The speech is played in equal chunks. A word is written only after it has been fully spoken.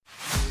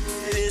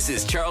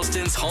This is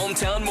Charleston's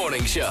hometown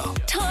morning show.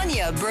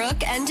 Tanya,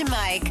 Brooke, and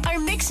Mike are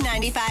Mix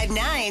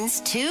 95.9's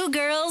Two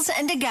Girls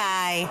and a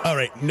Guy. All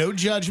right, no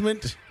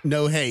judgment,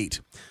 no hate,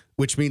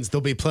 which means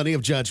there'll be plenty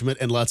of judgment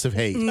and lots of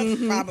hate.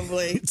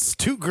 Probably. It's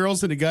Two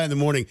Girls and a Guy in the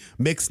morning,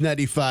 Mix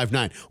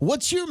 95.9.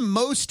 What's your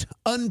most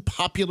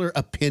unpopular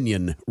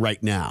opinion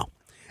right now?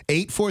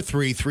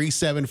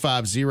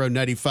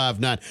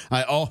 843-375-0959.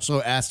 I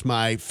also asked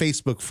my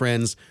Facebook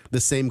friends the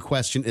same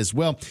question as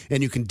well.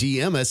 And you can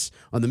DM us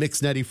on the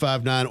Mix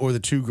 95.9 or the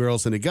Two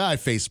Girls and a Guy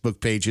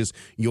Facebook pages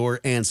your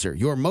answer.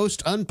 Your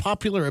most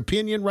unpopular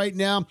opinion right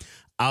now.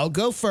 I'll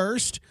go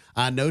first.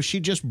 I know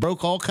she just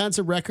broke all kinds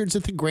of records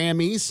at the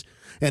Grammys.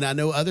 And I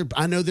know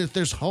that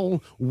there's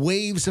whole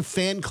waves of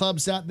fan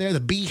clubs out there. The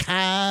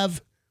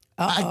Beehive.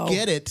 I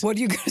get it. What are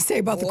you going to say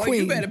about the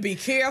Queen? You better be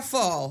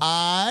careful.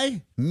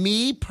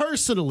 Me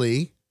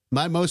personally,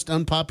 my most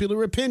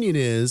unpopular opinion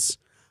is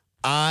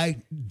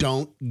I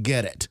don't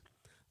get it.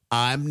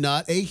 I'm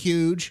not a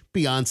huge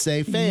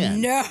Beyonce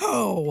fan.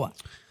 No.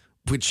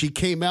 When she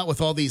came out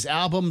with all these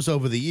albums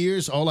over the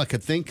years, all I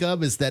could think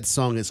of is that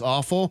song is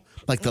awful.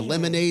 Like the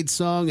Lemonade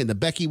song and the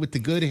Becky with the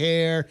good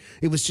hair.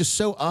 It was just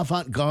so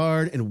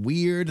avant-garde and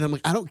weird. And I'm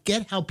like, I don't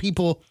get how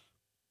people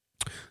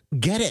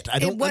get it.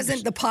 It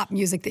wasn't the pop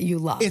music that you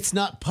love. It's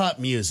not pop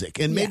music,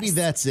 and maybe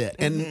that's it.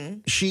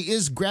 And she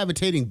is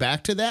gravitating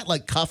back to that.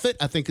 Like Cuff It,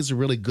 I think is a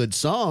really good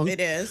song.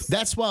 It is.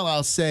 That's why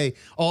I'll say,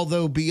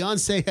 although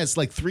Beyonce has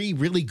like 3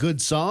 really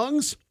good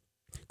songs,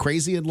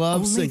 Crazy in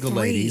Love, Only Single 3.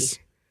 Ladies,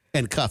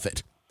 and Cuff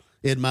It,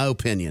 in my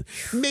opinion.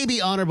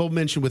 Maybe honorable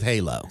mention with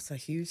Halo. That's a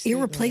huge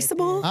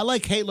Irreplaceable? I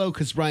like Halo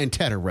because Ryan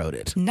Tedder wrote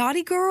it.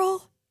 Naughty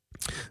Girl?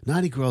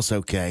 Naughty Girl's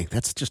okay.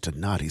 That's just a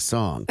naughty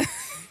song.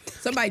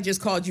 Somebody just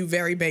called you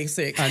very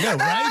basic. I know, right?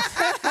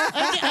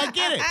 I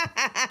get it.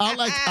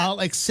 I'll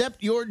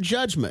accept your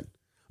judgment,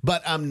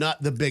 but I'm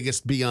not the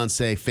biggest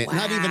Beyonce fan. Wow.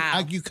 Not even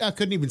I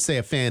couldn't even say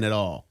a fan at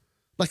all.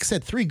 Like I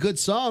said, 3 good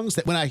songs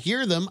that when I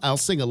hear them, I'll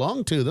sing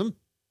along to them.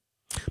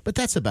 But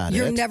that's about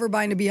You're it. never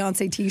buying a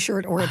Beyonce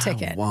T-shirt or a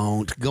ticket. I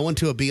won't. Going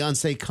to a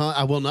Beyonce con.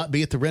 I will not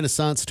be at the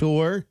Renaissance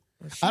tour.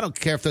 I don't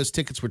care if those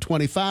tickets were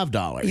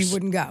 $25. You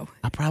wouldn't go.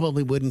 I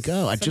probably wouldn't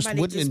go. I just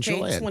wouldn't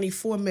enjoy it.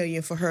 $24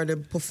 million for her to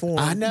perform.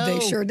 I know.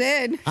 They sure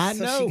did. I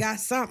So know. she got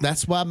something.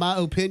 That's why my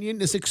opinion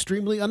is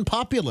extremely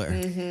unpopular.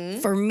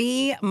 For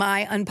me,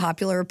 my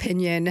unpopular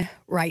opinion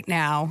right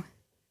now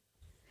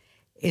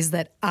is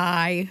that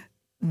I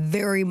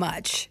very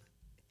much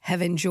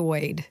have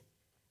enjoyed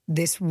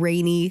this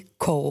rainy,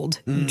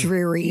 cold,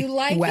 dreary You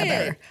like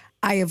weather. it?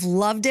 I have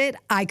loved it.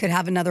 I could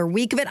have another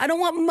week of it. I don't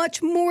want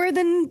much more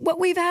than what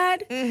we've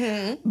had,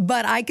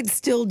 but I could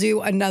still do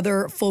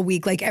another full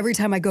week. Like every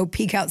time I go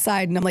peek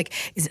outside and I'm like,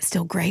 is it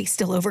still gray,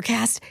 still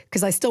overcast?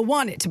 Because I still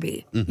want it to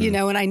be, you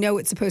know, and I know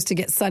it's supposed to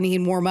get sunny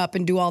and warm up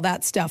and do all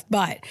that stuff,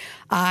 but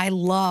I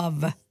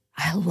love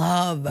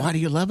Why do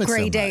you love it so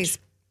gray much? days.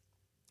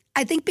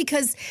 I think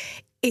because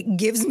it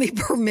gives me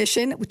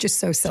permission, which is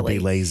so silly. Be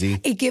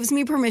lazy. It gives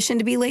me permission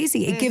to be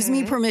lazy. It gives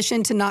me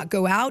permission to not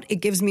go out.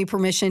 It gives me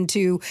permission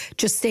to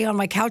just stay on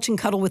my couch and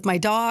cuddle with my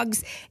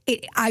dogs.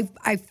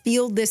 I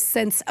feel this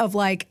sense of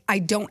like, I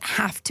don't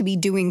have to be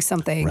doing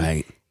something.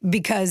 Right.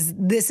 Because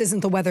this isn't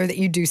the weather that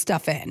you do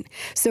stuff in.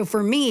 So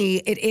for me,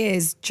 it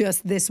is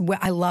just this.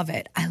 I love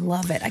it. I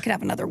love it. I could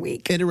have another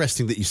week.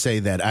 Interesting that you say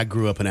that. I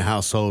grew up in a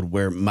household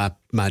where my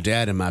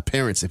dad and my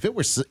parents, if it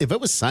was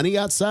sunny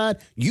outside,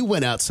 you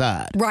went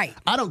outside. Right.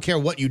 I don't care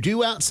what you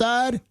do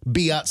outside,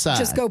 be outside.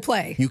 Just go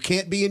play. You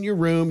can't be in your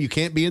room. You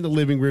can't be in the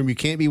living room. You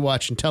can't be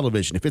watching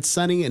television. If it's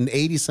sunny and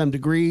 80-some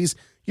degrees,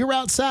 you're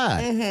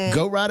outside.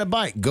 Go ride a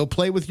bike. Go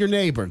play with your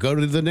neighbor. Go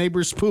to the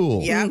neighbor's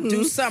pool. Yeah,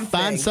 do something.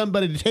 Find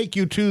somebody to take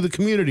you to the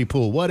community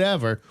pool,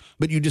 whatever.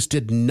 But you just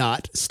did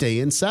not stay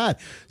inside.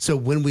 So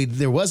when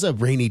there was a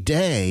rainy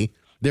day,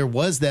 there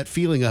was that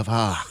feeling of,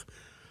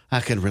 I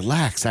can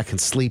relax. I can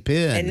sleep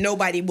in. And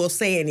nobody will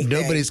say anything.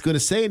 Nobody's going to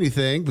say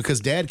anything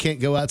because Dad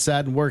can't go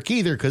outside and work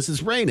either because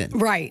it's raining.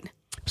 Right.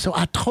 So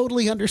I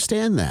totally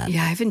understand that.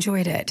 Yeah, I've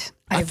enjoyed it.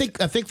 I think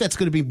that's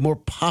going to be more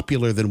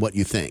popular than what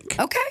you think.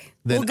 Okay.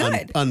 Than Well,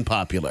 good.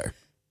 unpopular.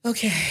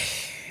 Okay,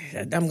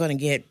 I'm going to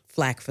get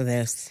flack for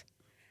this.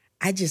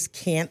 I just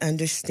can't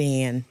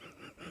understand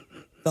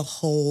the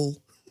whole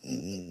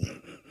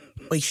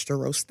oyster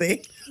roast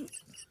thing.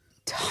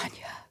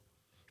 Tanya,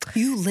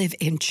 you live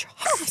in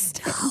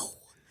Charleston.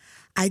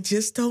 I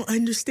just don't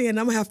understand.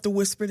 I'm going to have to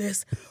whisper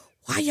this.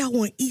 Why y'all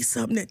want to eat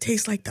something that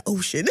tastes like the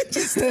ocean? It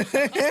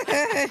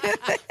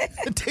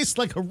tastes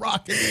like a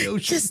rock in the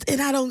ocean.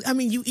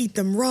 You eat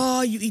them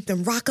raw, you eat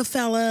them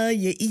Rockefeller,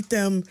 you eat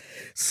them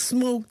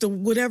smoked or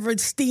whatever,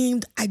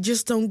 steamed. I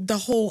just don't, the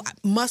whole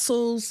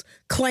mussels,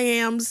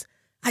 clams,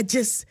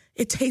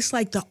 it tastes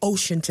like the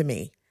ocean to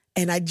me.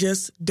 And I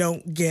just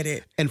don't get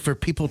it. And for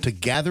people to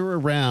gather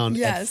around at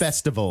Yes.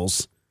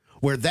 festivals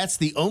where that's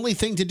the only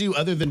thing to do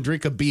other than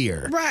drink a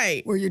beer.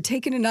 Right. Where you're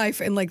taking a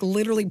knife and like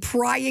literally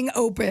prying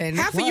open.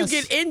 Half of you Plus-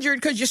 get injured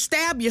because you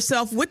stab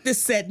yourself with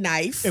this said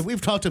knife. And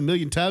we've talked a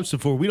million times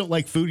before, we don't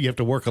like food you have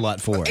to work a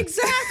lot for.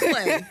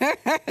 Exactly.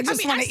 I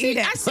just want to eat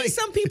it. I see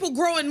some people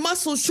growing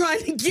muscles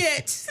trying to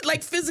get,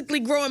 like physically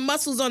growing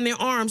muscles on their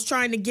arms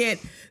trying to get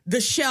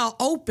the shell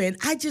open.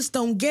 I just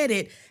don't get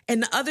it.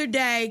 And the other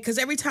day, because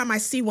every time I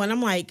see one,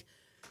 I'm like,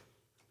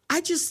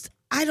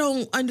 I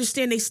don't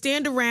understand. They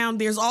stand around,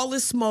 there's all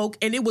this smoke,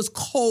 and it was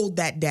cold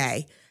that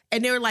day.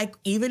 And they were like,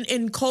 even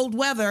in cold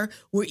weather,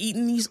 we're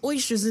eating these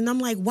oysters. And I'm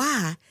like,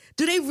 why?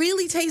 Do they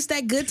really taste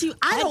that good to you?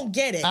 I don't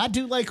get it. I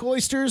do like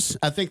oysters.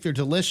 I think they're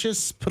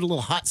delicious. Put a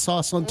little hot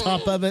sauce on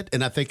top of it,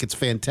 and I think it's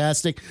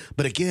fantastic.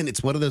 But again,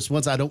 it's one of those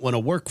ones I don't want to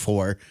work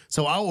for.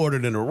 So I'll order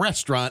it in a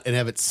restaurant and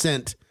have it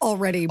sent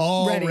Already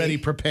ready.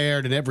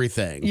 prepared and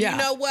everything. Yeah. You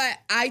know what?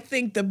 I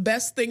think the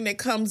best thing that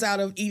comes out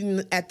of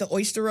eating at the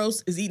oyster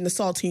roast is eating the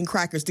saltine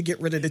crackers to get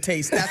rid of the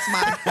taste. That's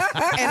my,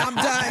 and I'm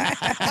done.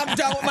 I'm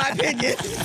done with my opinion.